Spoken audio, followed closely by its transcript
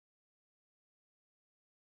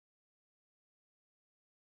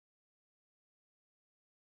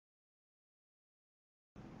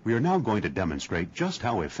We are now going to demonstrate just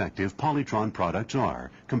how effective POLYTRON products are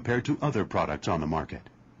compared to other products on the market.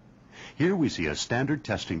 Here we see a standard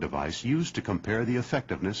testing device used to compare the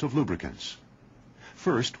effectiveness of lubricants.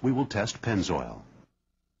 First, we will test Pennzoil.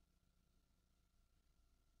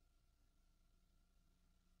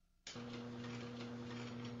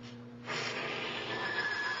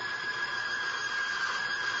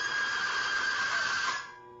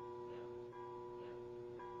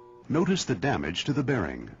 Notice the damage to the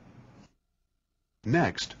bearing.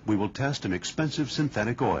 Next, we will test an expensive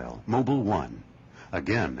synthetic oil, Mobil 1.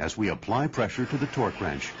 Again, as we apply pressure to the torque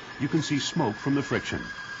wrench, you can see smoke from the friction.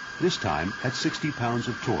 This time, at 60 pounds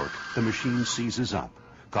of torque, the machine seizes up,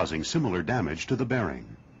 causing similar damage to the bearing.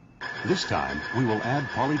 This time, we will add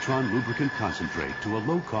POLYTRON lubricant concentrate to a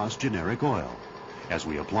low-cost generic oil. As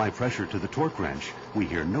we apply pressure to the torque wrench, we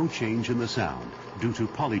hear no change in the sound due to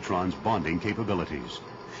POLYTRON's bonding capabilities.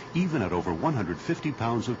 Even at over 150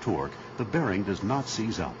 pounds of torque, the bearing does not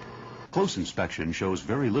seize up. Close inspection shows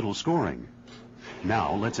very little scoring.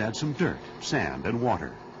 Now let's add some dirt, sand, and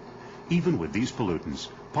water. Even with these pollutants,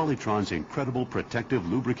 POLYTRON's incredible protective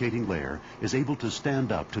lubricating layer is able to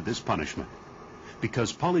stand up to this punishment.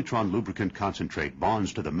 Because POLYTRON lubricant concentrate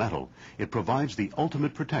bonds to the metal, it provides the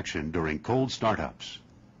ultimate protection during cold startups.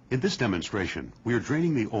 In this demonstration, we are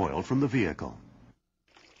draining the oil from the vehicle.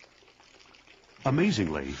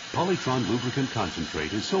 Amazingly, POLYTRON lubricant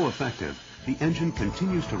concentrate is so effective, the engine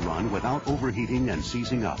continues to run without overheating and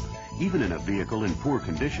seizing up, even in a vehicle in poor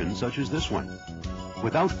condition such as this one.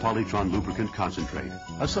 Without POLYTRON lubricant concentrate,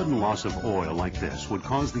 a sudden loss of oil like this would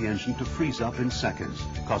cause the engine to freeze up in seconds,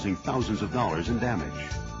 causing thousands of dollars in damage.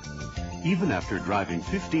 Even after driving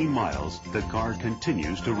 15 miles, the car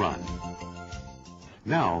continues to run.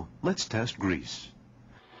 Now, let's test grease.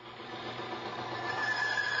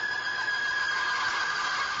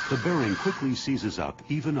 The bearing quickly seizes up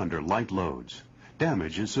even under light loads.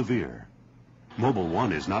 Damage is severe. Mobil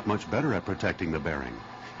 1 is not much better at protecting the bearing.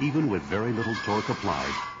 Even with very little torque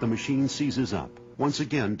applied, the machine seizes up, once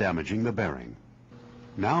again damaging the bearing.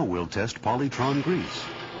 Now we'll test POLYTRON grease.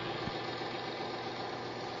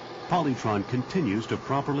 POLYTRON continues to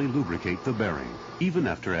properly lubricate the bearing, even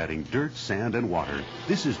after adding dirt, sand, and water.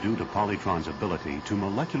 This is due to POLYTRON's ability to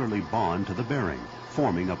molecularly bond to the bearing,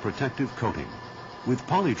 forming a protective coating. With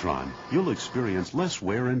POLYTRON, you'll experience less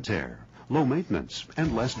wear and tear, low maintenance,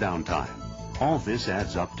 and less downtime. All this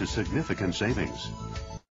adds up to significant savings.